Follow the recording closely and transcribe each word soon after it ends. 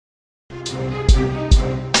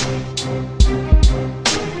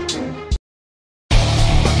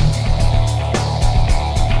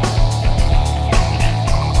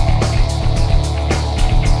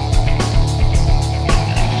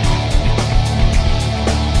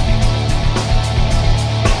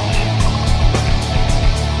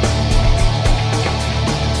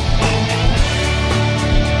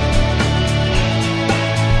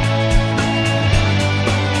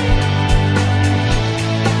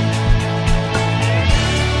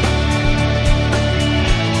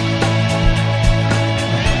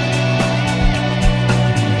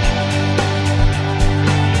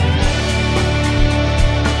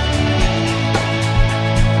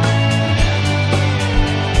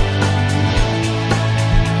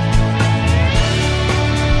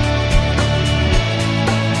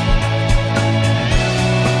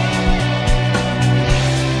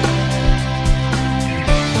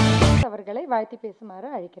வாழ்த்தி பேசுமாறு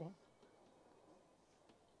அழைக்கிறேன்.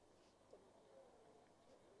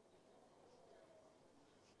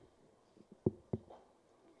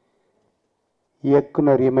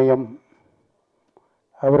 இயக்குனர் இமயம்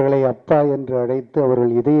அவர்களை அப்பா என்று அழைத்து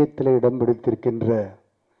அவர்கள் இதயத்தில் இடம் பிடித்திருக்கின்ற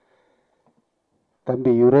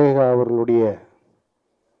தம்பி யுரேகா அவர்களுடைய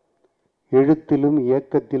எழுத்திலும்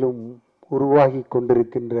இயக்கத்திலும் உருவாகி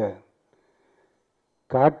கொண்டிருக்கின்ற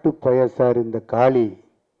காட்டு பயசார் இந்த காளி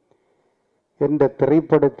என்ற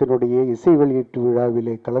திரைப்படத்தினுடைய இசை வெளியீட்டு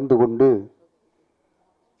விழாவிலே கலந்து கொண்டு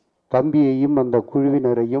தம்பியையும் அந்த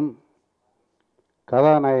குழுவினரையும்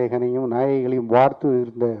கதாநாயகனையும் நாயகிகளையும் வாழ்த்து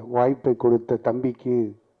இருந்த வாய்ப்பை கொடுத்த தம்பிக்கு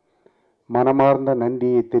மனமார்ந்த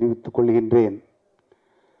நன்றியை தெரிவித்துக் கொள்கின்றேன்.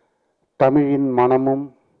 தமிழின் மனமும்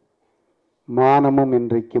மானமும்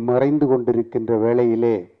இன்றைக்கு மறைந்து கொண்டிருக்கின்ற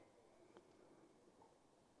வேளையிலே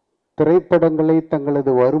திரைப்படங்களை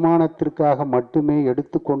தங்களது வருமானத்திற்காக மட்டுமே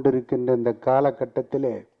எடுத்து கொண்டிருக்கின்ற இந்த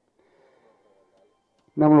காலகட்டத்திலே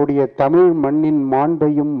நம்முடைய தமிழ் மண்ணின்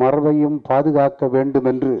மாண்பையும் மரபையும் பாதுகாக்க வேண்டும்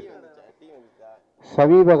என்று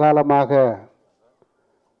சமீப காலமாக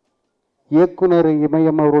இயக்குனர்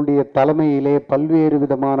இமயம் அவருடைய தலைமையிலே பல்வேறு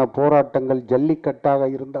விதமான போராட்டங்கள் ஜல்லிக்கட்டாக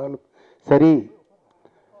இருந்தாலும் சரி,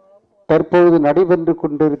 தற்பொழுது நடைபெற்று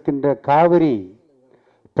கொண்டிருக்கின்ற காவிரி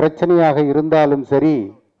பிரச்சனையாக இருந்தாலும் சரி,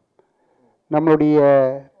 நம்முடைய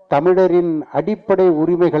தமிழரின் அடிப்படை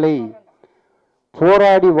உரிமைகளை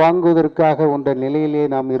போராடி வாங்குவதற்காக என்ற நிலையிலே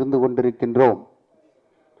நாம் இருந்து கொண்டிருக்கின்றோம்.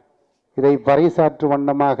 இதை பறைசாற்று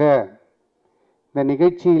வண்ணமாக இந்த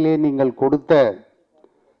நிகழ்ச்சியிலே நீங்கள் கொடுத்த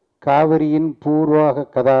காவிரியின் பூர்வாக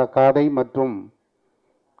காதை மற்றும்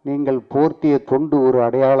நீங்கள் போர்த்திய தொண்டு ஒரு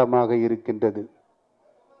அடையாளமாக இருக்கின்றது.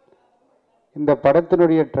 இந்த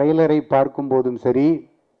படத்தினுடைய ட்ரெய்லரை பார்க்கும் போதும் சரி,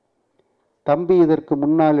 தம்பி இதற்கு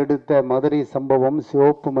முன்னால் எடுத்த மதுரை சம்பவம்,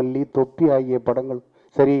 சிவப்பு மல்லி, தொப்பி ஆகிய படங்கள்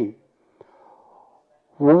சரி,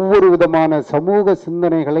 ஒவ்வொரு விதமான சமூக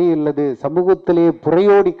சிந்தனைகளை அல்லது சமூகத்திலே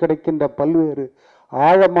புறையோடி கிடக்கின்ற பல்வேறு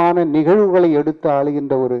ஆழமான நிகழ்வுகளை எடுத்து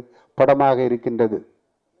ஆளுகின்ற ஒரு படமாக இருக்கின்றது.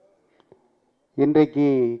 இன்றைக்கு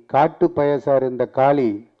காட்டு பயசார் இந்த காளி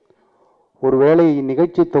ஒருவேளை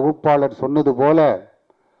நிகழ்ச்சி தொகுப்பாளர் சொன்னது போல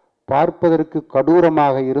பார்ப்பதற்கு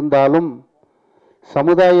கடூரமாக இருந்தாலும்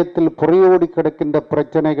சமுதாயத்தில் புறையோடி கிடக்கின்ற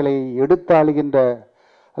பிரச்சனைகளை எடுத்தாளுகின்ற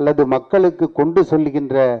அல்லது மக்களுக்கு கொண்டு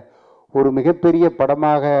சொல்லுகின்ற ஒரு மிகப்பெரிய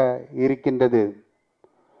படமாக இருக்கின்றது.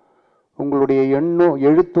 உங்களுடைய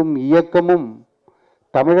எழுத்தும் இயக்கமும்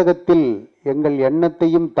தமிழகத்தில் எங்கள்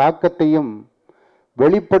எண்ணத்தையும் தாக்கத்தையும்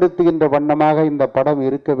வெளிப்படுத்துகின்ற வண்ணமாக இந்த படம்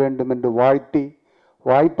இருக்க வேண்டும் என்று வாழ்த்தி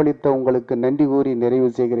வாய்ப்பளித்த உங்களுக்கு நன்றி கூறி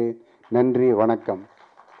நிறைவு செய்கிறேன். நன்றி, வணக்கம்.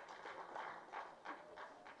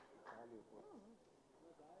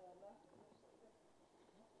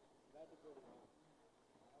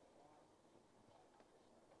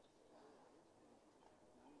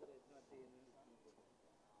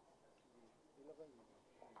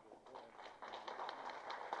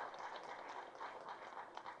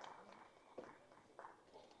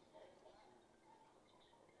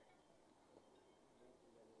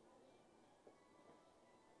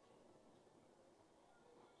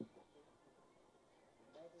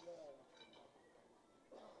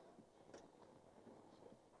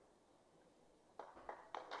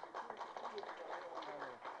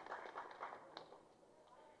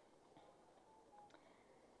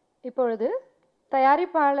 இப்பொழுது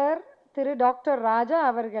தயாரிப்பாளர் திரு டாக்டர் ராஜா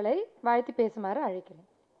அவர்களை வாழ்த்தி பேசுமாறு அழைக்கிறேன்.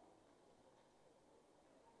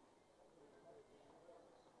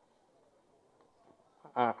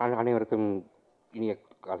 அனைவருக்கும் இனிய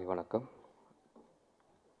காலை வணக்கம்.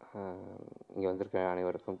 இங்கே வந்திருக்க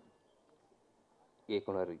அனைவருக்கும்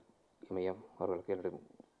இயக்குனர் இமயம் அவர்களுக்கு என்னுடைய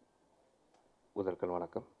முதற்கண்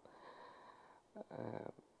வணக்கம்.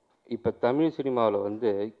 இப்போ தமிழ் சினிமாவில்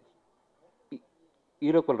வந்து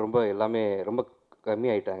ஹீரோக்கள் எல்லாமே ரொம்ப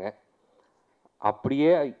கம்மியாயிட்டாங்க.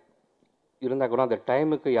 அப்படியே இருந்தால் கூட அந்த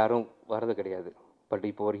டைமுக்கு யாரும் வர்றது கிடையாது. பட்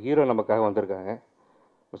இப்போ ஒரு ஹீரோ நமக்காக வந்திருக்காங்க.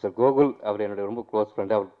 மிஸ்டர் கோகுல் அவர் என்னுடைய ரொம்ப க்ளோஸ்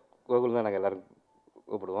ஃப்ரெண்டு. அவர் கோகுல் தான் நாங்கள் எல்லோரும்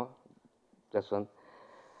கூப்பிடுவோம். ஜஸ்வந்த்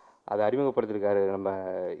அதை அறிமுகப்படுத்தியிருக்காரு நம்ம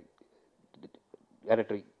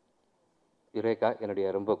டைரக்டர் யுரேகா, என்னுடைய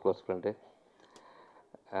ரொம்ப க்ளோஸ் ஃப்ரெண்டு.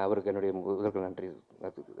 அவருக்கு என்னுடைய முதற்கு நன்றி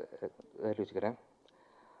தெரிவிச்சுக்கிறேன்.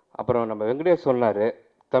 அப்புறம் நம்ம வெங்கடேஷ் சொன்னார்,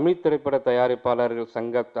 தமிழ் திரைப்பட தயாரிப்பாளர்கள்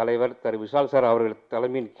சங்க தலைவர் திரு விஷால் சார் அவர்கள்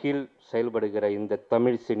தலைமையின் கீழ் செயல்படுகிற இந்த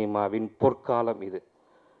தமிழ் சினிமாவின் பொற்காலம் இது.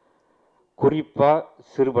 குறிப்பாக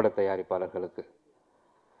சிறுபட தயாரிப்பாளர்களுக்கு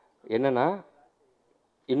என்னென்னா,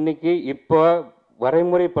 இன்னைக்கு இப்போ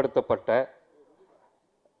வரைமுறைப்படுத்தப்பட்ட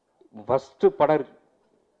ஃபஸ்ட்டு படம்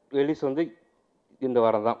ரிலீஸ் இந்த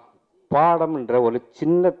வாரம் தான். பாடம் என்ற ஒரு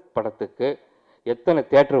சின்ன படத்துக்கு எத்தனை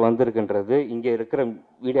தேட்டர் வந்திருக்குன்றது இங்கே இருக்கிற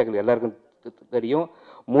மீடியாக்கள் எல்லாருக்கும் தெரியும்.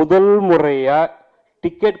 முதல் முறையாக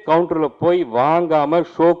டிக்கெட் கவுண்டரில் போய் வாங்காமல்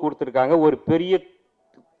ஷோ கொடுத்துருக்காங்க ஒரு பெரிய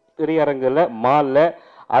திரையரங்கில், மாலில்.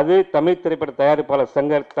 அது தமிழ் திரைப்பட தயாரிப்பாளர்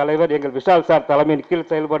சங்க தலைவர் எங்கள் விஷால் சார் தலைமையின் கீழ்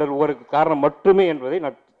செயல்பட ஒரு காரணம் மட்டுமே என்பதை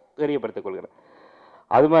நான் தெரியப்படுத்திக் கொள்கிறேன்.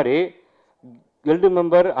 அது மாதிரி கில்டு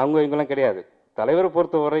மெம்பர் அவங்க இவங்கெல்லாம் கிடையாது. தலைவரை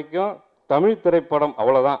பொறுத்த வரைக்கும் தமிழ் திரைப்படம்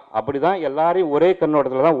அவ்வளோதான். அப்படி தான் எல்லாரையும் ஒரே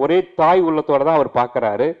கண்ணோட்டத்தில் தான், ஒரே தாய் உள்ளத்தோடு தான் அவர்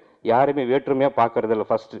பார்க்குறாரு. யாருமே வேற்றுமையாக பார்க்கறது இல்லை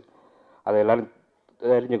ஃபஸ்ட்டு. அதை எல்லோரும்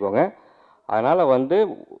தெரிஞ்சுக்கோங்க. அதனால்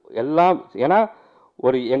எல்லாம் ஏன்னா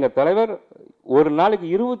எங்கள் தலைவர் ஒரு நாளைக்கு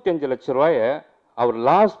 25 லட்ச ரூபாயை அவர்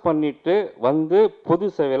லாஸ் பண்ணிட்டு பொது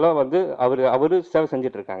சேவையில் அவர் சேவை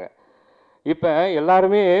செஞ்சிட்ருக்காங்க. இப்போ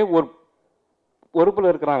எல்லாருமே ஒரு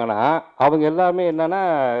பொறுப்பில் இருக்கிறாங்கன்னா அவங்க எல்லாமே என்னென்னா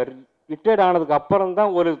ரிட்டையர்ட் ஆனதுக்கு அப்புறம்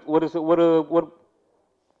தான் ஒரு ஒரு ஒரு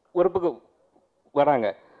பொறுப்புக்கு வராங்க.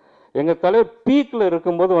 எங்கள் தலைவர் பீக்கில்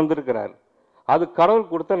இருக்கும்போது வந்திருக்கிறார். அது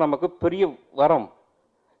கடவுள் கொடுத்த நமக்கு பெரிய வரம்.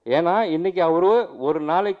 ஏன்னா இன்னைக்கு அவரு ஒரு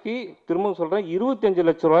நாளைக்கு திரும்ப சொல்கிறேன் 25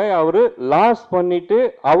 லட்ச ரூபாய் அவர் லாஸ் பண்ணிட்டு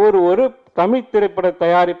அவர் ஒரு தமிழ் திரைப்பட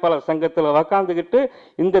தயாரிப்பாளர் சங்கத்தில் உக்காந்துக்கிட்டு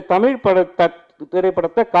இந்த தமிழ்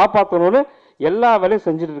திரைப்படத்தை காப்பாற்றணும்னு எல்லா வேலையும்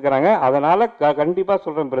செஞ்சுட்டு இருக்கிறாங்க. அதனால் கண்டிப்பாக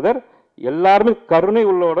சொல்கிறேன் பிரதர், எல்லாருமே கருணை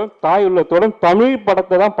உள்ளோடும் தாய் உள்ளத்தோடும் தமிழ்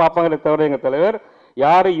படத்தை தான் பார்ப்பாங்களே தவிர எங்கள் தலைவர்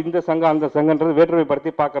யாரும் இந்த சங்கம் அந்த சங்கன்றது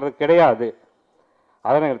வேற்றுமைப்படுத்தி பார்க்கறது கிடையாது.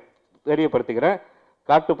 அதை நான் தெரியப்படுத்திக்கிறேன்.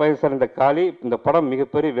 காட்டு பய சார் இந்த காளி இந்த படம்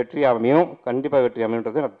மிகப்பெரிய வெற்றி அமையும், கண்டிப்பாக வெற்றி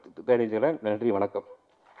அமையும்ன்றது நான் தெரிஞ்சுக்கிறேன். நன்றி, வணக்கம்.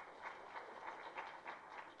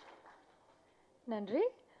 நன்றி.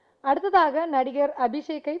 அடுத்ததாக நடிகர்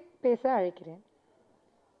அபிஷேக்கை பேச அழைக்கிறேன்.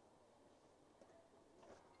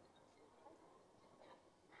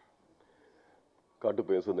 காட்டு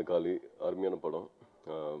பய இந்த காளி அருமையான படம்.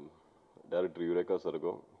 டைரக்டர் யுரேகா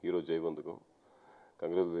சாருக்கும் hero ஜெய்வந்துக்கும்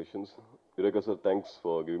congratulations. Eureka sir, thanks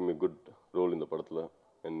for giving me good role இந்த படத்தில்.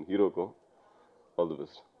 And ஹீரோக்கும் all the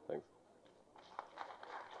best. Thanks.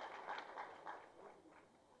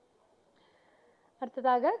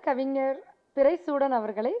 அடுத்ததாக கவிஞர் பிறைசூடன்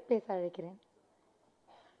அவர்களை பேச அழைக்கிறேன்.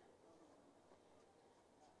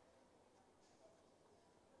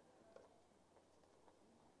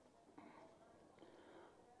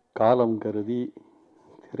 காலம் கருதி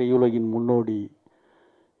திரையுலகின் முன்னோடி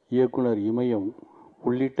இயக்குனர் இமயம்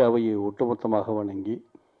உள்ளிட்ட அவையை ஒட்டுமொத்தமாக வணங்கி,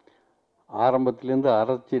 ஆரம்பத்திலிருந்து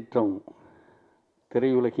அறச்சீற்றம்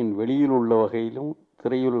திரையுலகின் வெளியில் உள்ள வகையிலும்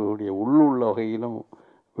திரையுலகுடைய உள்ளுள்ள வகையிலும்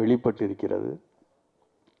வெளிப்பட்டிருக்கிறது.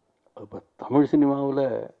 இப்போ தமிழ் சினிமாவில்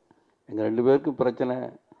எங்கள் 2 பேருக்கும் பிரச்சனை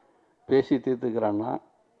பேசி தீர்த்துக்கிறான்னா,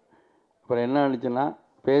 அப்புறம் என்ன ஆனிச்சுன்னா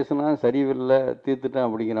பேசுனா சரியில்லை தீர்த்துட்டேன்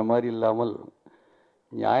அப்படிங்கிற மாதிரி இல்லாமல்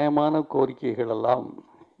நியாயமான கோரிக்கைகளெல்லாம்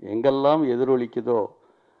எங்கெல்லாம் எதிரொலிக்குதோ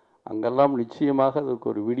அங்கெல்லாம் நிச்சயமாக அதுக்கு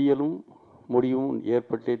ஒரு விடியலும் முடிவும்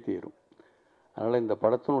ஏற்பட்டே தீரும். அதனால் இந்த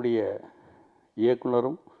படத்தினுடைய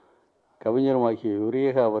இயக்குனரும் கவிஞருமாகிய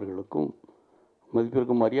யுரேகா அவர்களுக்கும்,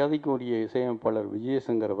 மதிப்பிற்கும் மரியாதைக்கும் உரிய இசையமைப்பாளர்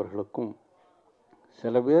விஜயசங்கர் அவர்களுக்கும்,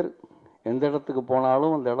 சில பேர் எந்த இடத்துக்கு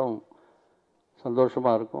போனாலும் அந்த இடம்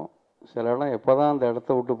சந்தோஷமாக இருக்கும், சில இடம் எப்போ தான் அந்த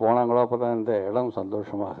இடத்த விட்டு போனாங்களோ அப்போ தான் இந்த இடம்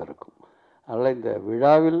சந்தோஷமாக இருக்கும். அதனால் இந்த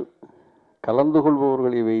விழாவில் கலந்து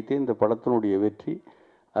கொள்பவர்களை வைத்து இந்த படத்தினுடைய வெற்றி,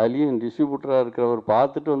 அதுலேயும் டிஸ்ட்ரிபியூட்டராக இருக்கிறவர்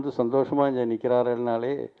பார்த்துட்டு சந்தோஷமாக இங்கே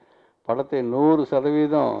நிற்கிறாருனாலே படத்தை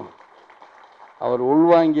 100% அவர்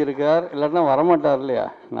உள்வாங்கியிருக்கார், இல்லைன்னா வரமாட்டார் இல்லையா.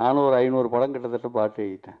 நானும் ஒரு 500 படம் கிட்டத்தட்ட பாட்டு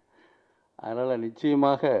எழுதிட்டேன். அதனால்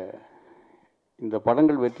நிச்சயமாக இந்த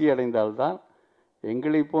படங்கள் வெற்றி அடைந்தால்தான்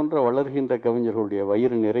எங்களை போன்ற வளர்கின்ற கவிஞர்களுடைய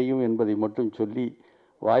வயிறு நிறையும் என்பதை மட்டும் சொல்லி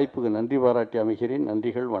வாய்ப்புக்கு நன்றி பாராட்டி அமைகிறேன்.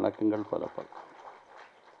 நன்றிகள், வணக்கங்கள் பல பல.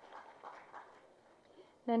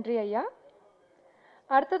 நன்றி ஐயா.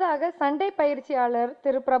 அடுத்ததாக சண்டை பயிற்சியாளர்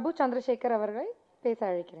திரு பிரபு சந்திரசேகர் அவர்களை பேச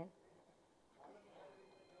அழைக்கிறேன்.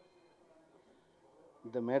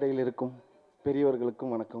 இந்த மேடையில் இருக்கும்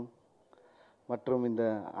பெரியவர்களுக்கும் வணக்கம், மற்றும் இந்த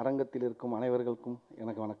அரங்கத்தில் இருக்கும் அனைவர்களுக்கும்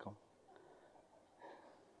எனக்கு வணக்கம்.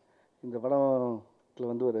 இந்த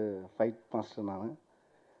படத்தில் ஒரு ஃபைட் மாஸ்டர் நான்.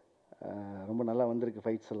 ரொம்ப நல்லா வந்திருக்கு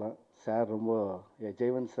ஃபைட்ஸ் எல்லாம். சார்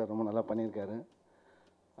ஜெய்வந்த் சார் ரொம்ப நல்லா பண்ணியிருக்காரு.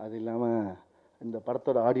 அது இல்லாமல் இந்த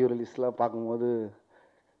படத்தோட ஆடியோ ரிலீஸ்லாம் பார்க்கும்போது,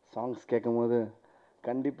 சாங்ஸ் கேட்கும்போது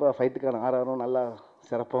கண்டிப்பாக ஃபைட்டுக்கான ஆர்ஆரும் நல்லா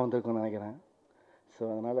சிறப்பாக வந்திருக்குன்னு நினைக்கிறேன். ஸோ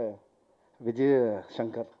அதனால் விஜய்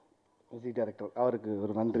டைரக்டர் அவருக்கு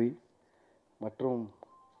ஒரு நன்றி, மற்றும்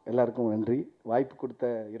எல்லாருக்கும் நன்றி. வாய்ப்பு கொடுத்த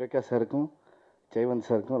யுரேகா சாருக்கும் ஜெய்வந்த்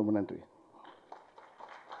சாருக்கும் ரொம்ப நன்றி.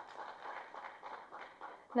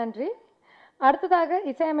 நன்றி. அடுத்ததாக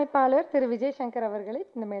இசையமைப்பாளர் திரு விஜய் சங்கர் அவர்களை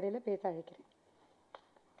இந்த மேடையில் பேச அழைக்கிறேன்.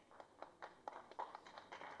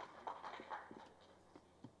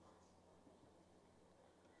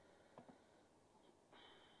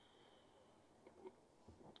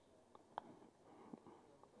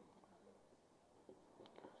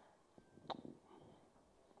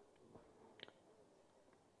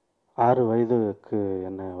 6 வயதுக்கு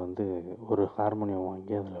என்னை வந்து ஒரு ஹார்மோனியம்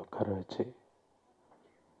வாங்கி அதில் உட்கார வச்சு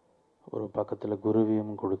ஒரு பக்கத்தில்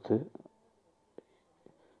குருவியும் கொடுத்து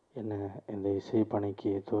என்னை இந்த இசை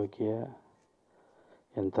பணிக்கு துவக்கிய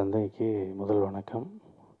என் தந்தைக்கு முதல் வணக்கம்.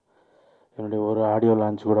 என்னுடைய ஒரு ஆடியோ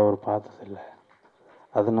லான்ச் கூட அவர் பார்த்ததில்லை.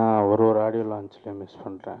 அது நான் ஒரு ஆடியோ லான்ச்லேயும் மிஸ்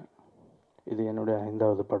பண்ணுறேன். இது என்னுடைய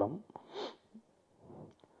 5வது படம்.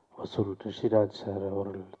 வசூல் ரிஷிராஜ் சார்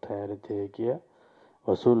அவர்கள் தயாரித்து இயக்கிய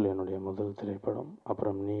வசூல் என்னுடைய முதல் திரைப்படம்.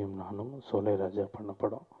 அப்புறம் நீயும் நானும் சோலை ராஜா பண்ண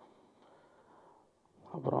படம்.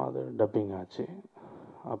 அப்புறம் அது டப்பிங் ஆச்சு.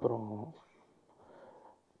 அப்புறம்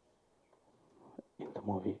இந்த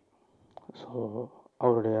மூவி. ஸோ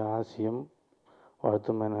அவருடைய ஆசையும்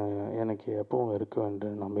வாழ்த்தும் எனக்கு எப்பவும் இருக்கும் என்று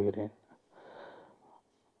நம்புகிறேன்.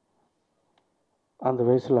 அந்த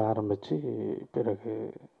வயசில் ஆரம்பித்து பிறகு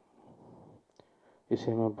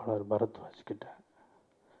இசையமைப்பாளர் பரத்வாஜ்கிட்ட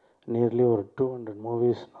நியர்லி ஒரு 200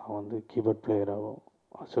 மூவிஸ் நான் வந்து கீபோர்ட் பிளேயராகவும்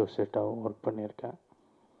அசோசியேட்டாகவும் ஒர்க் பண்ணியிருக்கேன்.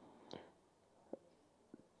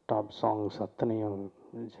 டாப் சாங்ஸ் அத்தனையும்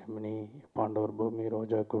ஜெமினி, பாண்டவர் பூமி,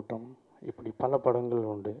 ரோஜா கூட்டம், இப்படி பல படங்கள்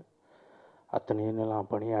உண்டு. அத்தனையும்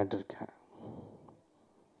நான் பணியாற்றிருக்கேன்.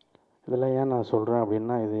 இதெல்லாம் ஏன் நான் சொல்கிறேன்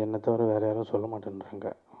அப்படின்னா, இது என்னை தவிர வேறு யாரும் சொல்ல மாட்டேன்றாங்க.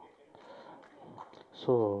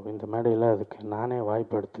 ஸோ இந்த மேடையில் அதுக்கு நானே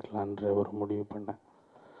வாய்ப்பு எடுத்துக்கலான்ற ஒரு முடிவு பண்ணேன்.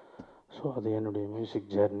 ஸோ அது என்னுடைய மியூசிக்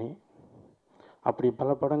ஜேர்னி. அப்படி பல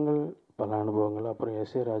படங்கள், பல அனுபவங்கள். அப்புறம்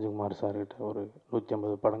எஸ்.ஏ. ராஜகுமார் சார்கிட்ட ஒரு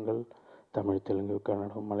 150 படங்கள் தமிழ், தெலுங்கு,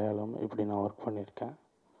 கன்னடம், மலையாளம் இப்படி நான் ஒர்க் பண்ணியிருக்கேன்.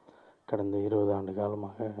 கடந்த 20 ஆண்டு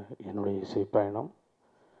காலமாக என்னுடைய இசை பயணம்.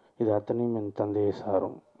 இது அத்தனையும் என் தந்தையை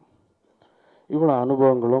சாரும். இவ்வளோ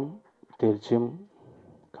அனுபவங்களும் தேர்ச்சியும்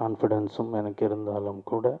கான்ஃபிடென்ஸும் எனக்கு இருந்தாலும்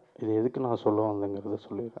கூட, இது எதுக்கு நான் சொல்ல வந்தேங்கிறத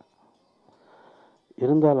சொல்லிடுறேன்.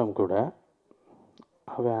 இருந்தாலும் கூட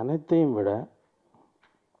அவை அனைத்தையும் விட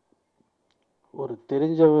ஒரு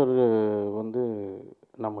தெரிஞ்சவர் வந்து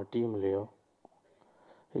நம்ம டீம்லேயோ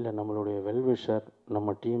இல்லை நம்மளுடைய வெல்விஷர்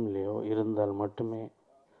நம்ம டீம்லேயோ இருந்தால் மட்டுமே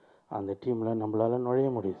அந்த டீமில் நம்மளால் நுழைய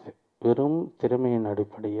முடியுது. வெறும் திறமையின்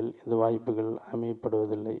அடிப்படையில் இந்த வாய்ப்புகள்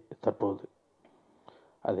அமையப்படுவதில்லை தற்போது.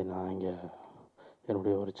 அதை நான் இங்கே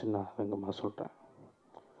என்னுடைய ஒரு சின்ன ஆதங்கமாக சொல்கிறேன்.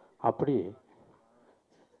 அப்படி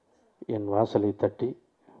என் வாசலை தட்டி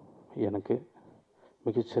எனக்கு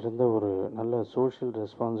மிகச்சிறந்த ஒரு நல்ல சோஷியல்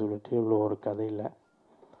ரெஸ்பான்சிபிலிட்டி உள்ள ஒரு கதையில்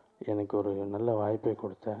எனக்கு ஒரு நல்ல வாய்ப்பை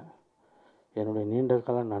கொடுத்த என்னுடைய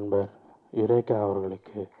நீண்டகால நண்பர் யுரேகா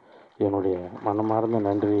அவர்களுக்கு என்னுடைய மனமார்ந்த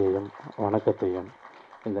நன்றியையும் வணக்கத்தையும்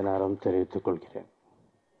இந்த நேரம் தெரிவித்துக் கொள்கிறேன்.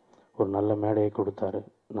 ஒரு நல்ல மேடையை கொடுத்தாரு,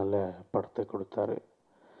 நல்ல படத்தை கொடுத்தாரு.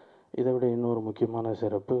 இதை விட இன்னொரு முக்கியமான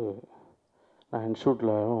சிறப்பு, நான்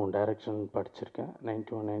இன்ஸ்டியூட்டில் டைரக்ஷன் படிச்சிருக்கேன்.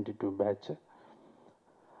 91-92 பேட்ச்சு.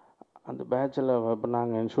 அந்த பேட்சில் இப்போ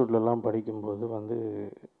நாங்கள் இன்ஸ்டியூட்லலாம் படிக்கும்போது வந்து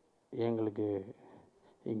எங்களுக்கு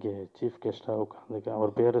இங்கே சீஃப் கெஸ்ட்டாக உட்காந்துக்க,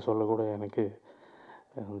 அவர் பேரை சொல்லக்கூட எனக்கு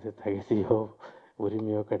வந்து தகுதியோ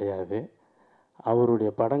உரிமையோ கிடையாது. அவருடைய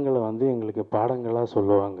படங்களை வந்து எங்களுக்கு பாடங்களாக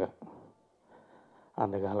சொல்லுவாங்க.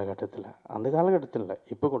 அந்த காலகட்டத்தில்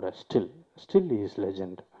இப்போ கூட ஸ்டில் இஸ்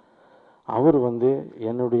லெஜெண்ட். அவர் வந்து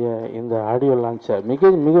என்னுடைய இந்த ஆடியோ லான்ச்சை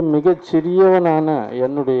மிகச் சிறியவனான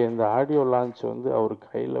என்னுடைய இந்த ஆடியோ லான்ச் வந்து அவர்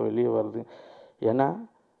கையில் வெளியே வருது. ஏன்னா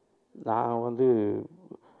நான் வந்து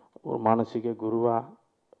ஒரு மானசீக குருவாக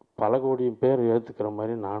பல கோடி பேர் ஏற்றுக்கிற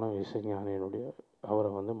மாதிரி நானும் இசைஞானியினுடைய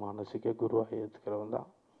அவரை வந்து மானசீக குருவாக ஏற்றுக்கிறவன் தான்.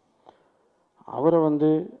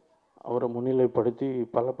 அவரை முன்னிலைப்படுத்தி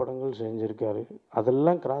பல படங்கள் செஞ்சுருக்காரு.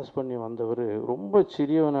 அதெல்லாம் கிராஸ் பண்ணி வந்தவர் ரொம்ப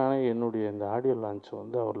சிறியவனான என்னுடைய இந்த ஆடியோ லான்ச்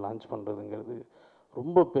வந்து அவர் லான்ச் பண்ணுறதுங்கிறது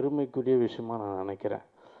ரொம்ப பெருமைக்குரிய விஷயமாக நான் நினைக்கிறேன்.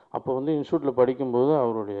 அப்போ வந்து இன்ஸ்டியூட்டில் படிக்கும்போது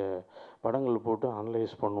அவருடைய படங்கள் போட்டு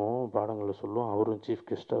அனலைஸ் பண்ணுவோம், பாடங்களை சொல்லுவோம். அவரும் சீஃப்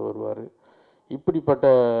கெஸ்ட்டாக வருவார். இப்படிப்பட்ட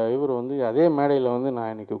இவர் வந்து அதே மேடையில் வந்து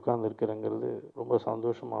நான் இன்றைக்கி உட்கார்ந்துருக்கிறேங்கிறது ரொம்ப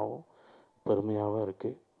சந்தோஷமாகவும் பெருமையாகவும்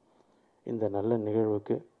இருக்குது. இந்த நல்ல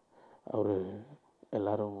நிகழ்வுக்கு அவர்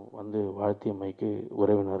எல்லாரும் வந்து வாழ்த்தியமைக்கு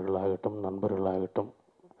உறவினர்களாகட்டும், நண்பர்களாகட்டும்,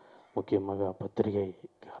 முக்கியமாக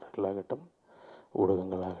பத்திரிகைக்காரர்களாகட்டும்,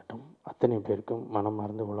 ஊடகங்களாகட்டும், அத்தனை பேருக்கும்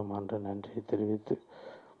மனமார்ந்த உளமார்ந்த நன்றியை தெரிவித்து,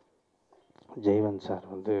 ஜெய்வந்த் சார்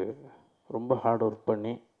வந்து ரொம்ப ஹார்ட் ஒர்க்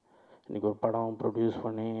பண்ணி இன்றைக்கி ஒரு படம் ப்ரொடியூஸ்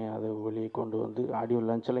பண்ணி அதை வெளியே கொண்டு வந்து ஆடியோ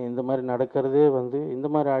லான்ச்செல்லாம் இந்த மாதிரி நடக்கிறதே வந்து இந்த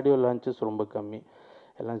மாதிரி ஆடியோ லான்ச்சஸ் ரொம்ப கம்மி.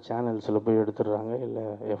 எல்லாம் சேனல்ஸில் போய் எடுத்துடுறாங்க, இல்லை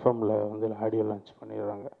எஃப்எம்மில் வந்து ஆடியோ லான்ச்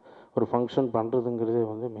பண்ணிடுறாங்க. ஒரு ஃபங்க்ஷன் பண்ணுறதுங்கிறதே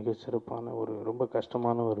வந்து மிக சிறப்பான ஒரு ரொம்ப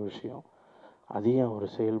கஷ்டமான ஒரு விஷயம். அதையும் அவர்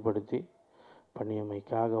செயல்படுத்தி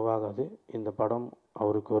பண்ணியமைக்காகவாகாது இந்த படம்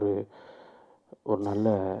அவருக்கு ஒரு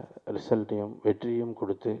நல்ல ரிசல்ட்டையும் வெற்றியும்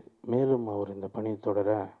கொடுத்து மேலும் அவர் இந்த பணி தொடர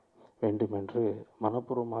வேண்டுமென்று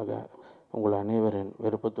மனப்பூர்வமாக உங்கள் அனைவரின்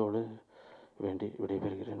விருப்பத்தோடு வேண்டி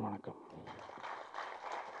விடைபெறுகிறேன். வணக்கம்.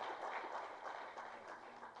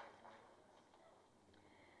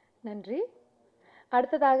 நன்றி.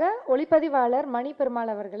 அடுத்ததாக ஒளிப்பதிவாளர் மணி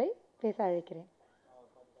பெருமாள் அவர்களை பேச அழைக்கிறேன்.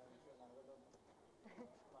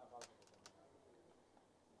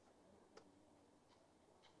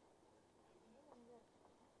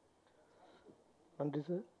 நன்றி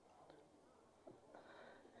சார்.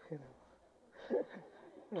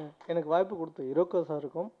 எனக்கு வாய்ப்பு கொடுத்த இரோக்கோ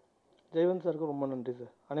சாருக்கும் ஜெயவந்த் சாருக்கும் ரொம்ப நன்றி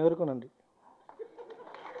சார். அனைவருக்கும் நன்றி.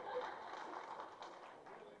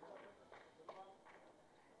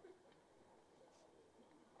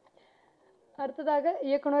 அடுத்ததாக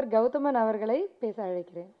இயக்குனர் கௌதமன் அவர்களை பேச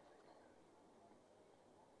அழைக்கிறேன்.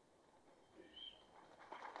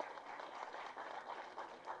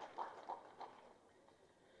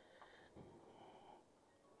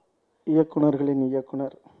 இயக்குனர்களின்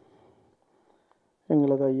இயக்குனர்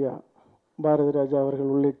எங்களது ஐயா பாரதி ராஜா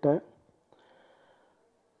அவர்கள் உள்ளிட்ட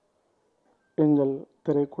எங்கள்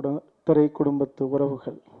திரை குடும்பத்து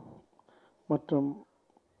உறவுகள் மற்றும்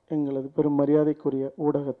எங்களது பெரும் மரியாதைக்குரிய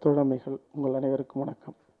ஊடக தோழமைகள், உங்கள் அனைவருக்கும்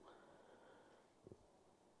வணக்கம்.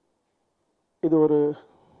 இது ஒரு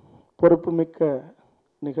பொறுப்புமிக்க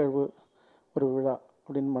நிகழ்வு, ஒரு விழா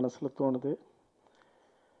அப்படின்னு மனசில் தோணுது.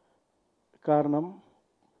 காரணம்,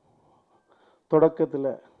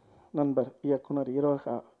 தொடக்கத்தில் நண்பர் இயக்குனர்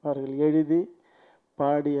இரோகா அவர்கள் எழுதி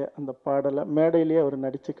பாடிய அந்த பாடலை மேடையிலேயே அவர்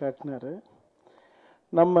நடித்து காட்டினார்.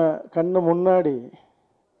 நம்ம கண்ணு முன்னாடி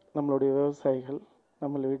நம்மளுடைய விவசாயிகள்,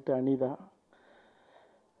 நம்மளை வீட்டு அனிதா,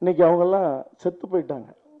 இன்னைக்கு அவங்கெல்லாம் செத்து போயிட்டாங்க.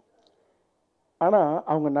 ஆனால்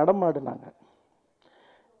அவங்க நடமாடினாங்க.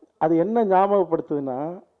 அது என்ன ஞாபகப்படுத்துதுன்னா,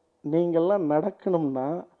 நீங்கள்லாம் நடக்கணும்னா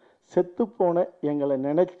செத்துப்போன எங்களை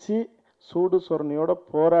நினச்சி சூடு சொரணையோட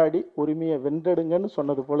போராடி உரிமையை வென்றெடுங்கன்னு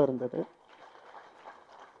சொன்னது போல இருந்தது.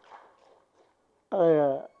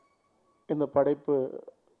 இந்த படைப்பு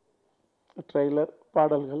ட்ரெய்லர்,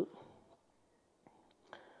 பாடல்கள்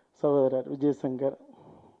சகோதரர் விஜயசங்கர்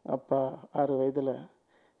அப்பா 6 வயதில்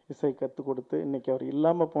இசை கற்றுக் கொடுத்து இன்றைக்கி அவர்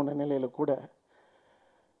இல்லாமல் போன நிலையில் கூட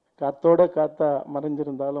காத்தோட காத்தா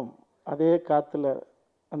மறைஞ்சிருந்தாலும் அதே காற்றுல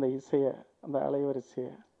அந்த இசையை, அந்த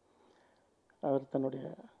அலைவரிசையை அவர் தன்னுடைய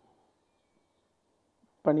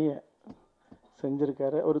பணியை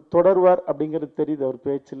செஞ்சுருக்காரு. அவர் தொடர்வார் அப்படிங்கிறது தெரியுது அவர்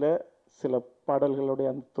பேச்சில், சில பாடல்களுடைய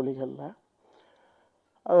அந்த துளிகளில்.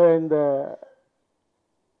 இந்த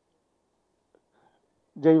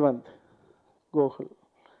ஜெய்வந்த் கோகுல்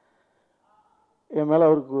என் மேலே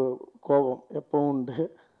அவருக்கு கோபம் எப்பவும் உண்டு.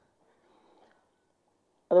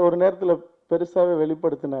 அதை ஒரு நேரத்தில் பெருசாகவே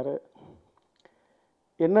வெளிப்படுத்தினார்.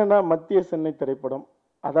 என்னென்னா, மத்திய சென்னை திரைப்படம்,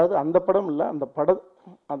 அதாவது அந்த படம் இல்லை, அந்த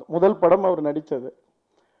முதல் படம் அவர் நடித்தது.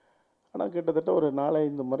 ஆனால் கிட்டத்தட்ட ஒரு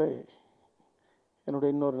 4-5 முறை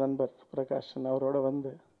என்னுடைய இன்னொரு நண்பர் பிரகாஷன் அவரோட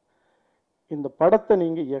வந்து, இந்த படத்தை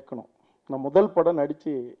நீங்கள் இயக்கணும், நான் முதல் படம்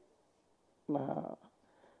நடித்து நான்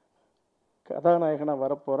கதாநாயகனாக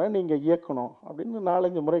வரப்போகிறேன், நீங்கள் இயக்கணும் அப்படின்னு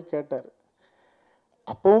 4-5 முறை கேட்டார்.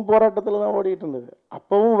 அப்பவும் போராட்டத்தில் தான் ஓடிட்டு இருந்தது.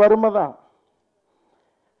 அப்பவும் வறுமை தான்.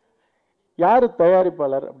 யார்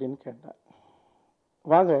தயாரிப்பாளர் அப்படின்னு கேட்டார்.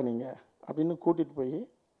 வாங்க நீங்கள் அப்படின்னு கூட்டிகிட்டு போய்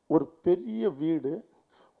ஒரு பெரிய வீடு,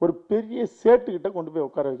 ஒரு பெரிய சேட்டுக்கிட்ட கொண்டு போய்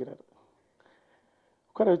உட்கார வைக்கிறார்.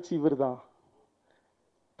 உட்கார வச்சு, இவர் தான்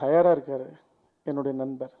தயாராக இருக்கார் என்னுடைய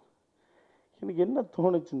நண்பர். எனக்கு என்ன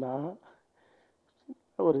தோணுச்சுன்னா,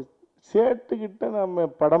 ஒரு சேட்டுக்கிட்ட நம்ம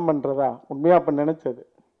படம் பண்ணுறதா உண்மையாக அப்போ நினச்சது.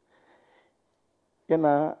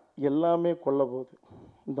 ஏன்னா எல்லாமே கொல்ல போகுது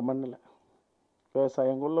இந்த மண்ணில்.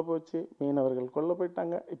 விவசாயம் கொல்ல போச்சு, மீனவர்கள் கொல்ல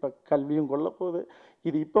போயிட்டாங்க, இப்போ கல்வியும் கொல்ல போகுது.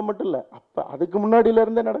 இது இப்போ மட்டும் இல்லை, அப்போ அதுக்கு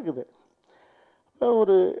முன்னாடியிலேருந்தே நடக்குது. அப்போ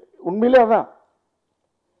ஒரு உண்மையிலே அதான்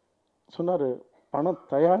சொன்னார், பணம்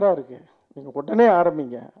தயாராக இருக்கு, நீங்கள் உடனே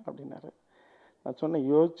ஆரம்பிங்க அப்படின்னாரு. நான் சொன்னேன்,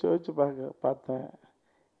 யோசிச்சு பார்த்தேன்,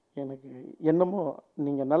 எனக்கு என்னமோ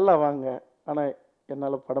நீங்கள் நல்லா வாங்க, ஆனால்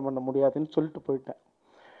என்னால் படம் பண்ண முடியாதுன்னு சொல்லிட்டு போயிட்டேன்.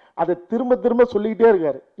 அதை திரும்ப திரும்ப சொல்லிக்கிட்டே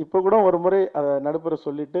இருக்கார். இப்போ கூட ஒரு முறை அதை நடுப்புற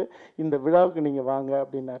சொல்லிவிட்டு, இந்த விழாவுக்கு நீங்கள் வாங்க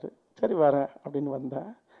அப்படின்னாரு. சரி வரேன் அப்படின்னு வந்தேன்.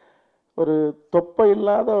 ஒரு தொப்பை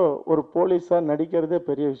இல்லாத ஒரு போலீஸாக நடிக்கிறதே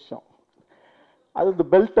பெரிய விஷயம். அது இந்த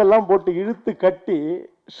பெல்ட்டெல்லாம் போட்டு இழுத்து கட்டி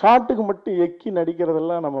ஷாட்டுக்கு மட்டும் எக்கி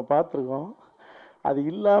நடிக்கிறதெல்லாம் நம்ம பார்த்துருக்கோம். அது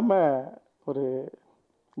இல்லாமல் ஒரு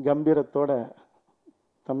கம்பீரத்தோட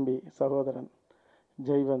தம்பி சகோதரன்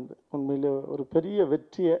ஜெய்வந்த் உண்மையிலே ஒரு பெரிய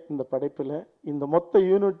வெற்றியை இந்த படைப்பில், இந்த மொத்த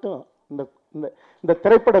யூனிட்டும், இந்த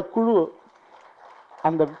திரைப்பட குழு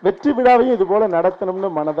அந்த வெற்றி விழாவையும் இது போல் நடத்தணும்னு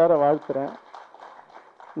மனதார வாழ்த்துறேன்.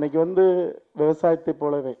 இன்னைக்கு வந்து விவசாயத்தை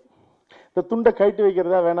போலவே இந்த துண்டை கழட்டி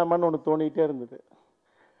வைக்கிறதா வேணாமான்னு ஒன்று தோணிக்கிட்டே இருந்தது.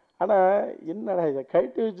 ஆனால் என்னடா இதை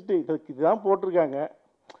கழட்டி வச்சுட்டு இதுதான் போட்டிருக்காங்க.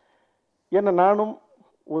 ஏன்னா நானும்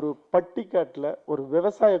ஒரு பட்டிக்காட்டில் ஒரு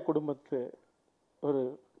விவசாய குடும்பத்து ஒரு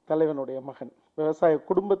தலைவனுடைய மகன், விவசாய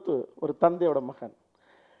குடும்பத்து ஒரு தந்தையோட மகன்.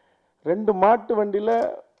 2 மாட்டு வண்டியில்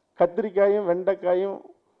கத்திரிக்காயும் வெண்டைக்காயும்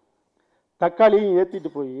தக்காளியும் ஏற்றிட்டு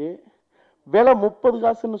போய் விலை 30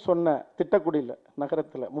 காசுன்னு சொன்ன திட்டக்குடியில்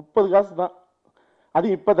நகரத்தில் 30 காசு தான், அது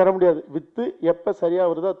இப்போ தர முடியாது, விற்று எப்போ சரியாக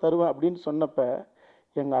வருதோ தருவேன் அப்படின்னு சொன்னப்போ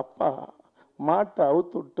எங்கள் அப்பா மாட்டை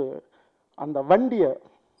அவுத்து விட்டு அந்த வண்டியை,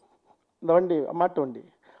 இந்த வண்டி மாட்டு வண்டி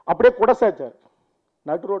அப்படியே குடசாச்சார்,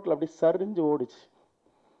 நடு ரோட்டில் அப்படியே சரிஞ்சு ஓடிச்சு,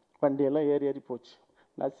 வண்டியெல்லாம் ஏறி ஏறி போச்சு.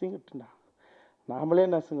 நசுங்கிட்டுண்டா, நாமளே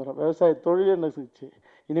நசுங்கிறோம், விவசாய தொழிலே நசுங்குச்சு,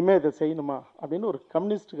 இனிமேல் இதை செய்யணுமா அப்படின்னு ஒரு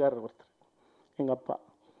கம்யூனிஸ்டுக்காரர் ஒருத்தர் எங்கள் அப்பா.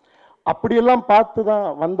 அப்படியெல்லாம் பார்த்து தான்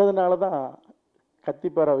வந்ததுனால தான்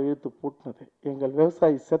கத்திப்பாராவை இழுத்து பூட்டினது. எங்கள்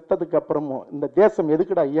விவசாயி செத்ததுக்கு அப்புறமும் இந்த தேசம்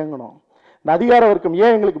எதுக்குடா இயங்கணும், இந்த அதிகார வர்க்கம்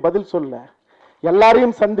ஏன் எங்களுக்கு பதில் சொல்ல,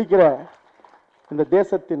 எல்லாரையும் சந்திக்கிற இந்த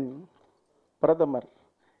தேசத்தின் பிரதமர்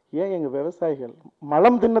ஏன் எங்கள் விவசாயிகள்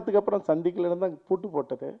மலம் தின்னத்துக்கு அப்புறம் சந்திக்கலன்னு தான் பூட்டு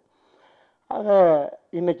போட்டது. ஆக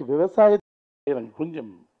இன்னைக்கு விவசாயத்தை எனக்கு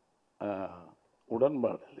கொஞ்சம்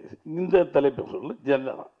உடன்பாடு இல்லை. இந்த தலைப்பை சொல்ல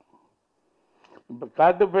ஜெனரா இப்போ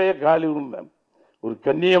காட்டுப்பய காளி உள்ள ஒரு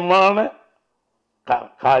கண்ணியமான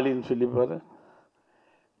காளின்னு சொல்லி பாரு,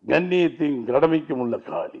 கண்ணியத்தையும் கடமைக்கும் உள்ள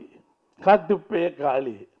காளி, காட்டுப்பய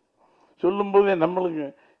காளி சொல்லும்போதே நம்மளுக்கு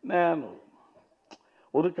நான்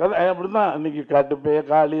ஒரு கதை அப்படிதான். இன்னைக்கு காட்டுப்பய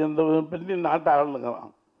காளி அந்த பண்ணி நாட்டை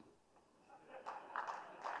ஆளுங்கலாம்.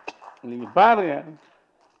 நீங்க பாருங்க,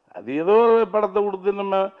 அது ஏதோ ஒரு படத்தை கொடுத்து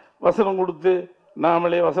நம்ம வசனம் கொடுத்து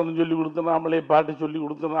நாமளே வசனம் சொல்லி கொடுத்து நாமளே பாட்டு சொல்லி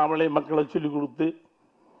கொடுத்து நாமளே மக்களை சொல்லி கொடுத்து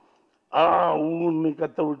ஊன்னு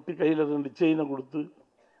கத்த விட்டு கையில் 2 செயினை கொடுத்து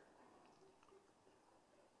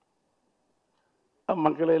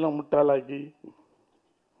மக்களை எல்லாம் முட்டாளாக்கி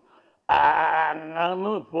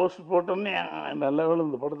நானும் போஸ்ட் போட்டோன்னே நல்ல வேலை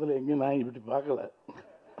இந்த படத்தில் எங்கேயும் நான் இப்படி பார்க்கல.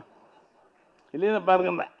 இல்லையா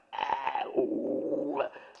பாருங்க,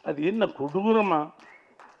 அது என்ன கொடூரமா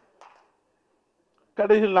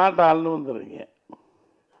கடைசியில் நாட்டை ஆள்னு வந்துடுறீங்க.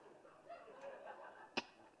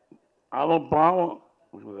 அவன் பாவம்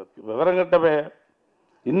விவரம் கட்டவே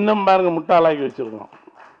இன்னும் பாருங்க முட்டாளாக்கி வச்சிருக்கான்.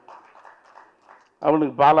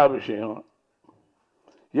 அவனுக்கு பாலாபிஷேகம்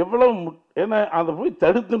எவ்வளவு ஏன்னா அதை போய்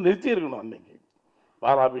தடுத்து நிறுத்தி இருக்கணும். அன்னைக்கு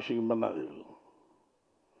பாலாபிஷேகம் பண்ணாது,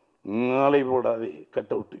 நாளை போடாதே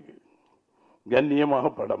கட் அவுட்டுக்கு,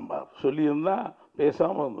 கண்ணியமாக படம் பார் சொல்லியிருந்தா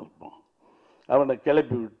பேசாமல் வந்திருப்போம். அவனை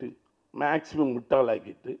கிளப்பி விட்டு மேக்சிமம்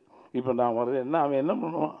முட்டாளாக்கிட்டு இப்போ நான் வர்றேன்னா அவன் என்ன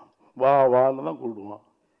பண்ணுவான், வா வான்னு தான் கூடுவான்.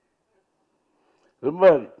 ரொம்ப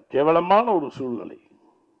கேவலமான ஒரு சூழ்நிலை.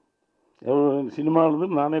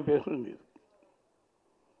 சினிமாவிலிருந்து நானே பேச வேண்டியது.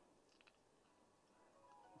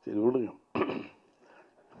 சரி விடுங்க.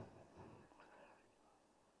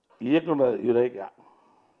 இயக்குனர் யுரேகா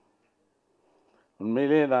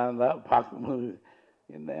உண்மையிலே நான் தான் பார்க்கும்போது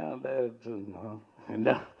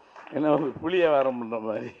என்ன ஒரு புளிய வாரம் பண்ணுற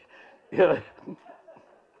மாதிரி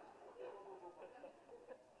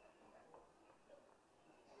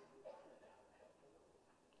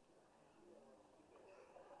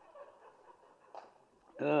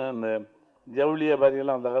அந்த ஜவுளியை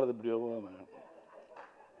பாத்தீங்கன்னா அந்த காலத்து இப்படி வருவாங்க.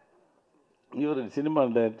 இவர் சினிமா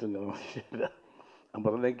டைரக்டருங்க.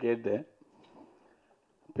 அப்புறம் தான் கேட்டேன்,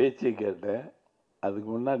 பேச்சை கேட்டேன், அதுக்கு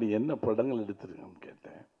முன்னாடி என்ன படங்கள் எடுத்துருக்கேன்னு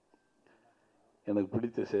கேட்டேன். எனக்கு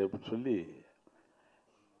பிடித்த சேப்புன்னு சொல்லி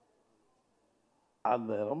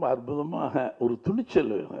அந்த ரொம்ப அற்புதமாக ஒரு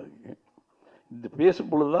துணிச்சல் எனக்கு இந்த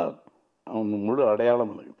பேசும் பொழுதுதான் அவன் முழு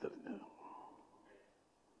அடையாளம் எனக்கு தெரிஞ்சது.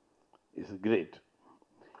 It's great.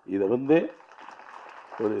 இதை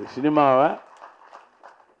ஒரு சினிமாவை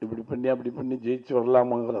இப்படி பண்ணி அப்படி பண்ணி ஜெயிச்சு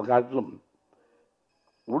வரலாமாங்கிற காட்டிலும்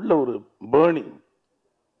உள்ள ஒரு பேர்னிங்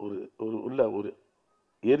உள்ள ஒரு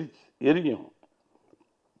எரியும்,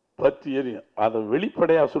 பற்றி எரியும். அதை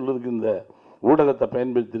வெளிப்படையாக சொல்றதுக்கு இந்த ஊடகத்தை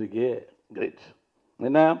பயன்படுத்தியிருக்கே கிரேட்.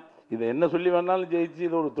 ஏன்னா இதை என்ன சொல்லி வேணாலும் ஜெயிச்சு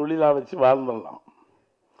இதை ஒரு தொழிலாக வச்சு வாழ்ந்துடலாம்.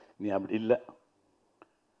 நீ அப்படி இல்லை.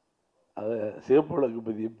 அதை சிவப்புலகு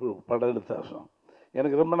பற்றி படம் எடுத்தாசம்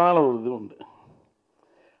எனக்கு ரொம்ப நாள் ஒரு இது உண்டு.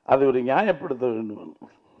 அதை ஒரு நியாயப்படுத்த வேண்டும்.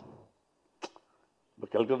 இப்போ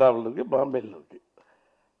கல்கட்டாவில் இருக்கு, பாம்பேயில் இருக்கு.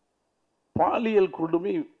 பாலியல்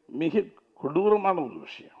கொடுமை மிக கொடூரமான ஒரு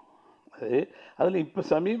விஷயம். அதில் இப்போ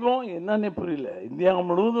சமீபம் என்னன்னே புரியல, இந்தியா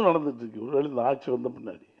முழுவதும் நடந்துட்டு இருக்கு. ஒருவேளை இந்த ஆட்சி வந்த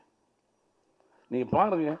பின்னாடி நீங்கள்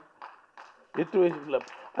பாருங்க, 8 வயசுக்குள்ள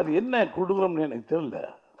அது என்ன கொடூரம்னு எனக்கு தெரியல,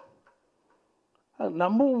 அது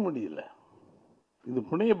நம்பவும் முடியல. இது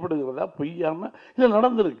புனையப்படுகிறதா பொய்யாம இல்லை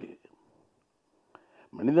நடந்திருக்கு.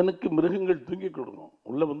 மனிதனுக்கு மிருகங்கள் தூங்கி கொடுக்கும்.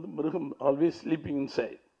 உள்ள மிருகம் always sleeping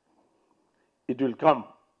inside. It will come.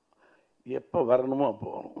 எப்போ வரணுமோ அப்போ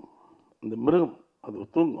வரும். இந்த மிருகம் அது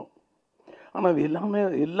தூங்கும். ஆனால் அது எல்லாமே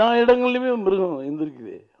எல்லா இடங்கள்லையுமே மிருகம்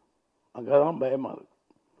எந்திருக்குது. அங்கே தான் பயமாக இருக்கு.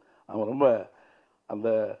 அவன் ரொம்ப அந்த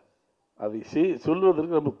அதை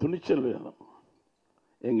சொல்வதற்கு நம்ம துணிச்சல் வேணும்.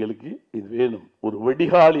 எங்களுக்கு இது வேணும், ஒரு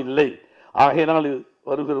வடிகால் இல்லை, ஆகையினால் இது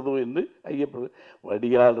வருகிறதோ என்று ஐயப்படு.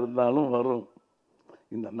 வடிகால் இருந்தாலும் வரும்,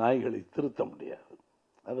 இந்த நாய்களை திருத்த முடியாது,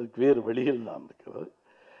 அதற்கு வேறு வழிகள் தான் இருக்கிறது.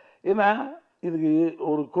 ஏன்னா இதுக்கு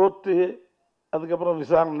ஒரு கோர்ட்டு, அதுக்கப்புறம்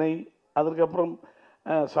விசாரணை, அதுக்கப்புறம்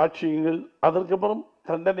சாட்சியங்கள், அதற்கப்புறம்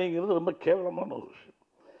தண்டனைங்கிறது ரொம்ப கேவலமான ஒரு விஷயம்.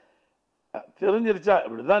 தெரிஞ்சிருச்சா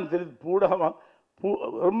இப்படிதான் தெரியுது,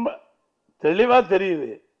 ரொம்ப தெளிவாக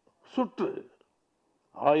தெரியுது, சுற்று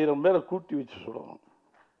 1000 பேரை கூட்டி வச்சு சொல்லணும்.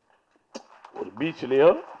 ஒரு பீச்சிலேயோ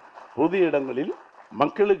பொது இடங்களில்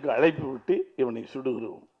மக்களுக்கு அழைப்பு விட்டு இவனை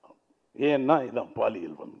சுடுகிறோம். ஏன்னா இதான்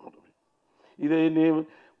பாலியல் வன்கொடுமை. இதை நீ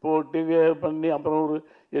போட்டு பண்ணி அப்புறம் ஒரு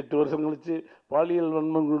 8 வருஷம் கழிச்சு பாலியல்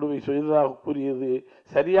வன்கொடுமை செய்ததாக கூறியது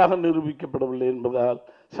சரியாக நிரூபிக்கப்படவில்லை என்பதால்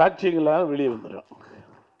சாட்சியங்களாக வெளியே வந்துடும்.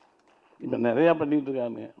 இப்போ நிறையா பண்ணிட்டு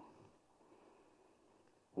இருக்காங்க.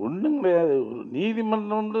 ஒன்றும் கிடையாது. ஒரு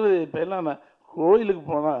நீதிமன்றம்ன்றது இப்போ எல்லாம் நான் கோயிலுக்கு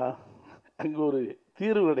போனால் அங்கே ஒரு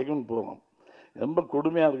தீர்வு கிடைக்கும்னு போகிறோம். ரொம்ப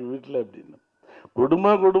கொடுமையாக இருக்குது வீட்டில் அப்படின்னு.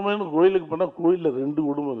 கொடுமைன்னு கோயிலுக்கு போனால் கோயிலில் 2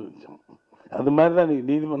 குடும்பம் இருந்துச்சோம். அது மாதிரி தான் நீங்கள்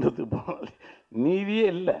நீதிமன்றத்துக்கு போனாலே நீதியே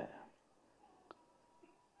இல்லை.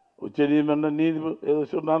 உச்ச நீதிமன்றம் நீதி ஏதோ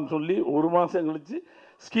சொன்னான்னு சொல்லி 1 மாதம் கழிச்சு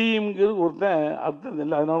ஸ்கீமுங்கிறது ஒருத்தன் அர்த்தம்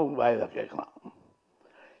இல்லை, அதனால உங்களுக்கு வாய்தா கேட்கலாம்.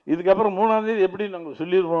 இதுக்கப்புறம் 3ஆம் தேதி எப்படி நாங்கள்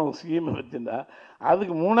சொல்லிடுவோம் ஸ்கீமை பற்றினா,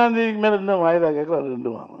 அதுக்கு 3ஆம் தேதிக்கு மேலே இன்னும் வாய்தா கேட்கலாம்,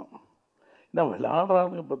 2 வாங்கணும். என்ன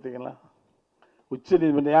விளையாடுறானுங்க பார்த்தீங்களா உச்ச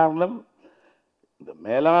நீதிமன்றம். யாருன்னா இந்த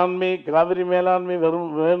மேலாண்மை, காவிரி மேலாண்மை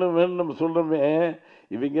வேணும் நம்ம சொல்கிறோமே,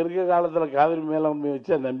 இவங்க இருக்கிற காலத்தில் காவிரி மேலாண்மை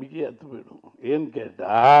வச்சா நம்பிக்கையை அத்து போயிடும். ஏன்னு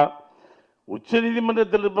கேட்டால் உச்ச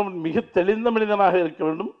நீதிமன்றத்தில் இருப்பவன் மிக தெளிந்த மனிதனாக இருக்க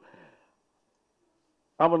வேண்டும்.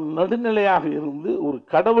 அவன் நடுநிலையாக இருந்து ஒரு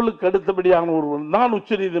கடவுளுக்கு அடுத்தபடியான ஒருவன் தான்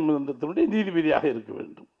உச்ச நீதிமன்றத்தினுடைய நீதிபதியாக இருக்க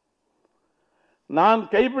வேண்டும். நான்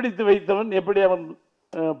கைப்பிடித்து வைத்தவன் எப்படி அவன்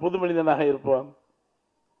பொது மனிதனாக இருப்பான்?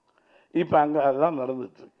 இப்ப அங்க அதுதான்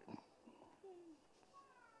நடந்துட்டு இருக்கு.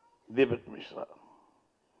 தீபக் மிஸ்ரா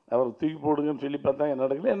அவர் தூக்கி போடுங்கன்னு சொல்லி பார்த்தா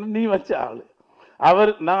நடக்கல. என்ன நீ வச்ச ஆளு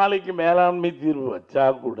அவர் நாளைக்கு மேலாண்மை தீர்வு வச்சா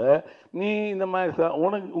கூட நீ இந்த மாதிரி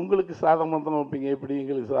உங்களுக்கு சாதகமாக தான் வைப்பீங்க, எப்படி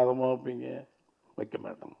எங்களுக்கு சாதகமாக வைப்பீங்க? வைக்க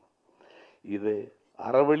மாட்டோம். இது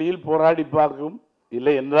அறவழியில் போராடி பார்க்கும்,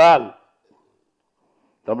 இல்லை என்றால்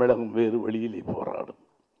தமிழகம் வேறு வழியிலே போராடும்.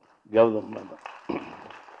 கௌதம்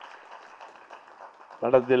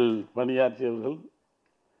படத்தில் பணியாற்றியவர்கள்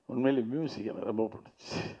உண்மையிலே மியூசிக் எனக்கு ரொம்ப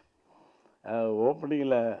பிடிச்சி.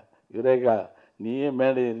 ஓப்பனிங்கில் யுரேகா நீயே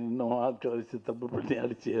மேடை இன்னும் ஆட்சி வச்சு தப்பு பண்ணி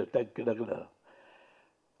அடிச்சு டக்கு டக்குட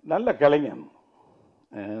நல்ல கலைஞன்.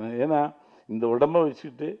 ஏன்னா இந்த உடம்பை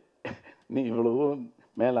வச்சுக்கிட்டு நீ இவ்வளவு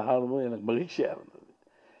மேலே ஆடும்போது எனக்கு மகிழ்ச்சியாக இருந்தது.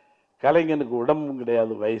 கலைஞனுக்கு உடம்பும்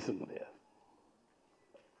கிடையாது, வயசும் கிடையாது.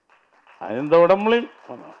 எந்த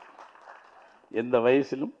உடம்புலையும் எந்த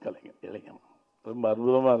வயசிலும் கலைஞன், இளைஞன். ரொம்ப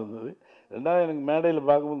அற்புதமாக இருந்தது. ரெண்டாவது எனக்கு மேடையில்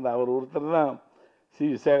பார்க்கும்போது அவர் ஒருத்தர் தான் சி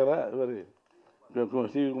சேகரா, இவர்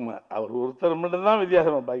சிவகுமார், அவர் ஒருத்தர் மட்டும்தான்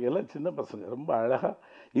வித்தியாசமாக பார்க்கல. சின்ன பசங்க ரொம்ப அழகாக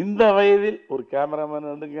இந்த வயதில் ஒரு கேமராமேன்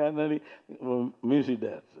மியூசிக்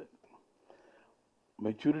டைரக்டர்.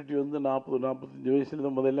 மெச்சூரிட்டி 40-45 வயசுல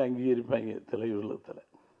தான் முதல்ல அங்கீகரிப்பாங்க திரையுலகத்தில்.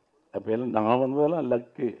 அப்போ எல்லாம் நான் வந்ததெல்லாம்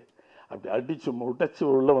லக்கு. அப்படி அடிச்சு உடைச்சு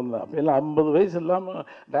உள்ளே வந்தேன். அப்போ எல்லாம் 50 வயசு இல்லாமல்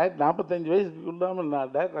டேரக்ட் 45 வயசுக்கு இல்லாமல்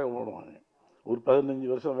நான் டேரக்டாக போடுவாங்க. ஒரு 15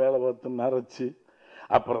 வருஷம் வேலை பார்த்து நரைச்சி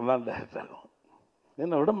அப்புறம் தான் டேரக்ட் ஆகும்.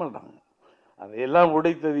 என்ன விட மாட்டாங்க. அதையெல்லாம்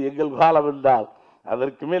உடைத்தது எங்கள் காலம் என்றால்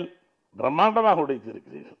அதற்கு மேல் பிரம்மாண்டமாக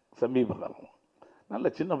உடைத்திருக்கிறீர்கள். சமீப காலம் நல்ல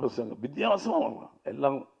சின்ன பசங்க வித்தியாசமாக வரலாம்.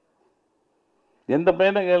 எல்லாம் எந்த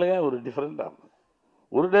பையனை கேளுங்க ஒரு டிஃப்ரெண்டாக.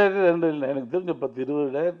 ஒரு டேரக்டர் 2 இல்லை, எனக்கு தெரிஞ்ச 10-20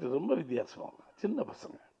 டேரக்டர் ரொம்ப வித்தியாசமாக சின்ன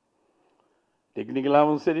பசங்க.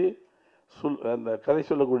 டெக்னிக்கலாகவும் சரி, அந்த கதை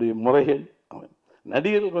சொல்லக்கூடிய முறைகள்.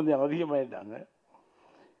 நடிகர்கள் கொஞ்சம் அதிகமாகிட்டாங்க.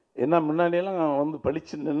 ஏன்னா முன்னாடியெல்லாம் வந்து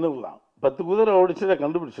படித்து நின்றுடலாம். 10 குதிரை ஓடிச்சு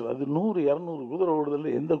கண்டுபிடிச்சிடும். அது 100-200 குதிரை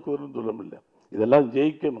ஓடுதல் எந்த குதிரைன்னு சொல்ல முடியல. இதெல்லாம்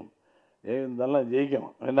ஜெயிக்கணும், இதெல்லாம்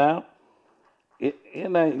ஜெயிக்கணும்.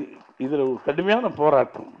 ஏன்னா இதில் ஒரு கடுமையான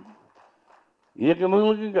போராட்டம்.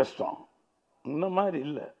 இயக்குநர்களுக்கும் கஷ்டம். இந்த மாதிரி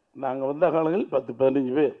இல்லை. நாங்கள் வந்த காலங்கள்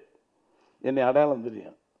 10-15 பேர் என்னை அடையாளம்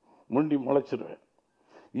தெரியும், முண்டி முளைச்சிருவேன்.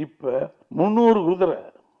 இப்போ 300 குதிரை.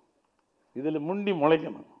 இதில் முண்டி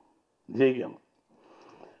முளைக்கணும், ஜெயிக்கணும்.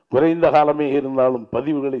 குறைந்த காலமே இருந்தாலும்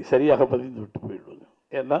பதிவுகளை சரியாக பதிந்து விட்டு போயிடுவாங்க.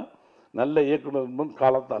 ஏன்னா நல்ல இயக்குனர் முன்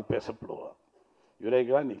காலத்தால் பேசப்படுவார்.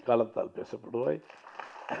 யுரேகா நீ காலத்தால் பேசப்படுவாய்,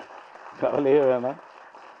 கவலையே வேணாம்.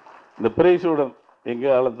 இந்த பிரைஸுடன்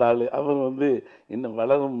எங்கள் காலத்தாள் அவர் வந்து இன்னும்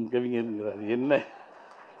வளரும் கவிஞருங்கிறார். என்ன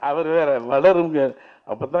அவர் வேற வளரும்.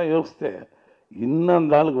 அப்போ தான் யோசித்தேன், இன்னும்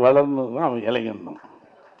அந்த ஆளுக்கு வளரணும் தான் அவன் இளைஞன் தான்.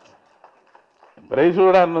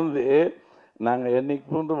 பிரைஸோடான் வந்து நாங்கள் என்னைக்கு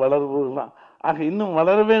போன்று வளருவோம்லாம். ஆக இன்னும்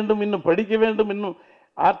வளர வேண்டும், இன்னும் படிக்க வேண்டும், இன்னும்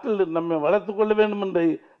ஆற்றல் நம்ம வளர்த்து கொள்ள வேண்டும் என்ற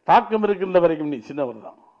தாக்கம் இருக்கின்ற வரைக்கும் நீ சின்னவர்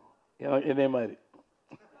தான் என்னை மாதிரி.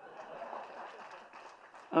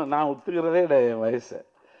 நான் ஒத்துக்கிறதே என் வயசை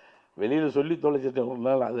வெளியில் சொல்லி தொலைச்சிட்டேன் ஒரு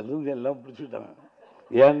நாள். அதிலிருந்து எல்லாம் பிடிச்சிக்கிட்டாங்க.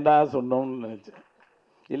 ஏன்டா சொன்னோம்னு நினச்சேன்.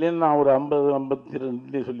 இல்லைன்னு நான் ஒரு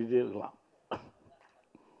 50-52 சொல்லிகிட்டே இருக்கலாம்.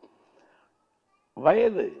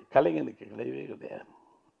 வயது கலைஞனுக்கு கிடையவே கிடையாது.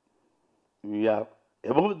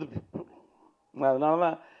 அதனால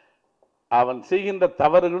தான் அவன் செய்கின்ற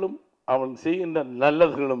தவறுகளும் அவன் செய்கின்ற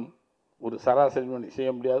நல்லதுகளும் ஒரு சராசரி மணி செய்ய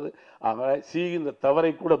முடியாது. ஆக செய்கின்ற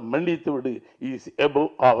தவறை கூட மன்னித்து விடு, இஸ்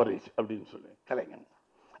எபோவ் ஆவரேஜ் அப்படின்னு சொல்லி கலைஞன்.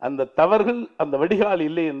 அந்த தவறுகள் அந்த வடிகால்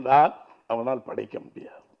இல்லை என்றால் அவனால் படைக்க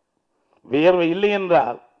முடியாது. வியர்வை இல்லை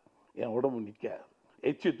என்றால் என் உடம்பு நிற்காது.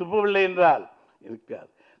 எச்சி துப்பவில்லை என்றால் இருக்காது.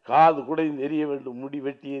 காது கூட எரிய வேண்டும், முடி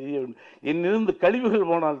வெட்டி எரிய வேண்டும். என்னிருந்து கழிவுகள்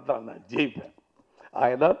போனால்தான் நான் ஜெயிப்பேன்.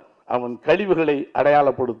 ஆகினால் அவன் கழிவுகளை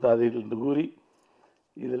அடையாளப்படுத்தாதீர்கள் என்று கூறி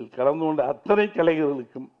இதில் கலந்து கொண்ட அத்தனை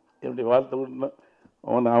கலைஞர்களுக்கும் என்னுடைய வாழ்த்து.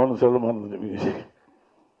 அவனு சொல்ல மறந்துட்டு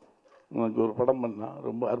உனக்கு ஒரு படம் பண்ணான்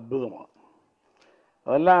ரொம்ப அற்புதமாக.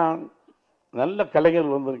 அதெல்லாம் நல்ல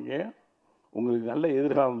கலைஞர்கள் வந்திருங்க. உங்களுக்கு நல்ல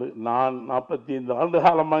எதிர்காலம். நான் 45 ஆண்டு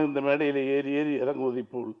காலமாக இந்த மேடையில் ஏறி ஏறி இறங்குவதை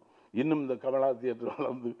போல் இன்னும் இந்த கமலா தியேட்டர்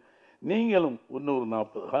வளர்ந்து நீங்களும் இன்னொரு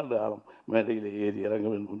 40 ஆண்டு காலம் மேடையில் ஏறி இறங்க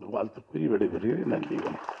வேண்டும் என்று வாழ்த்து கூறி விடைபெறுகிறேன். நன்றி.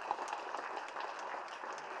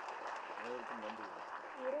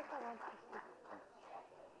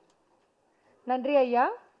 நன்றி ஐயா.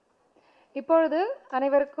 இப்பொழுது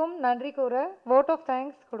அனைவருக்கும் நன்றி கூற வோட் ஆஃப்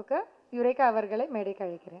தேங்க்ஸ் கொடுக்க யுரேகா அவர்களை மேடைக்கு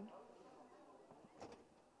அழைக்கிறேன்.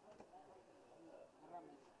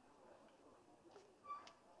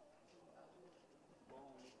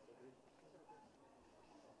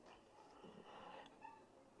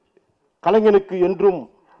 கலைஞனுக்கு என்றும்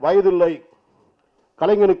வயதில்லை,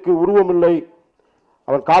 கலைஞனுக்கு உருவமில்லை,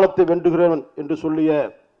 அவன் காலத்தை வென்றுகிறவன் என்று சொல்லிய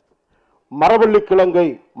மரவள்ளி கிழங்கை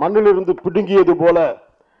மண்ணிலிருந்து பிடுங்கியது போல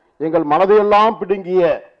எங்கள் மனதையெல்லாம் பிடுங்கிய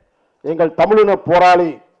எங்கள் தமிழின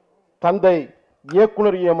போராளி தந்தை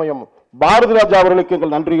இயக்குனர் இமயம் பாரதி ராஜா அவர்களுக்கு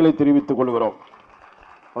எங்கள் நன்றிகளை தெரிவித்துக் கொள்கிறோம்.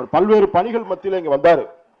 அவர் பல்வேறு பணிகள் மத்தியில் இங்கே வந்தார்.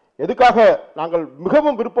 எதுக்காக நாங்கள்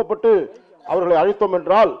மிகவும் விருப்பப்பட்டு அவர்களை அழைத்தோம்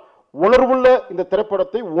என்றால், உணர்வுள்ள இந்த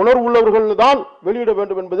திரைப்படத்தை உணர்வுள்ளவர்கள் தான் வெளியிட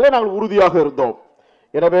வேண்டும் என்பதிலே நாங்கள் உறுதியாக இருந்தோம்.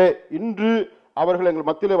 எனவே இன்று அவர்கள் எங்கள்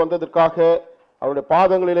மத்தியிலே வந்ததற்காக அவருடைய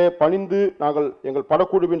பாதங்களிலே பணிந்து நாங்கள் எங்கள்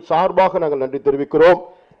படக்குழுவின் சார்பாக நாங்கள் நன்றி தெரிவிக்கிறோம்.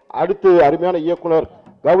 அடுத்து அருமையான இயக்குனர்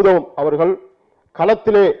கௌதம் அவர்கள்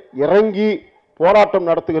களத்திலே இறங்கி போராட்டம்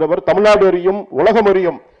நடத்துகிறவர், தமிழ்நாடு அறியும் உலகம்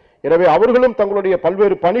அறியும். எனவே அவர்களும் தங்களுடைய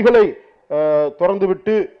பல்வேறு பணிகளை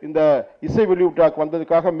தொடர்ந்துவிட்டு இந்த இசை வெளியீட்டாக்கு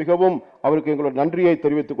வந்ததுக்காக மிகவும் அவருக்கு எங்களுடைய நன்றியை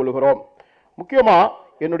தெரிவித்துக் கொள்கிறோம். முக்கியமா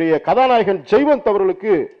என்னுடைய கதாநாயகன் ஜெய்வந்த்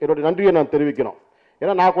அவர்களுக்கு என்னுடைய நன்றியை நான் தெரிவிக்கணும்.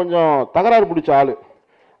 ஏன்னா நான் கொஞ்சம் தகராறு பிடிச்ச ஆளு.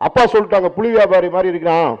 அப்பா சொல்லிட்டாங்க புலி வியாபாரி மாதிரி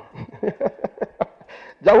இருக்கிறான்,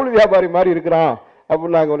 ஜவுளி வியாபாரி மாதிரி இருக்கிறான்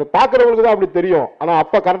அப்படின்னு நாங்கள் பார்க்குறவங்களுக்கு தான் அப்படி தெரியும். ஆனால்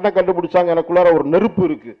அப்பா கரெக்டாக கண்டுபிடிச்சாங்க, எனக்குள்ளார ஒரு நெருப்பு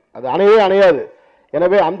இருக்கு, அது அணையவே அணையாது.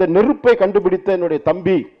 எனவே அந்த நெருப்பை கண்டுபிடித்த என்னுடைய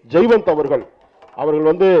தம்பி ஜெய்வந்த் அவர்கள்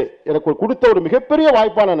எனக்கு கொடுத்த ஒரு மிகப்பெரிய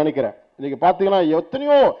வாய்ப்பா நான் நினைக்கிறேன். இன்னைக்கு பார்த்தீங்கன்னா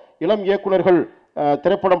எத்தனையோ இளம் இயக்குனர்கள்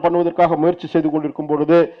திரைப்படம் பண்ணுவதற்காக முயற்சி செய்து கொண்டிருக்கும்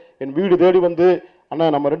பொழுது என் வீடு தேடி வந்து, அண்ணா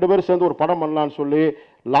நம்ம 2 பேரும் சேர்ந்து ஒரு படம் பண்ணலான்னு சொல்லி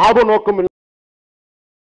லாப நோக்கம்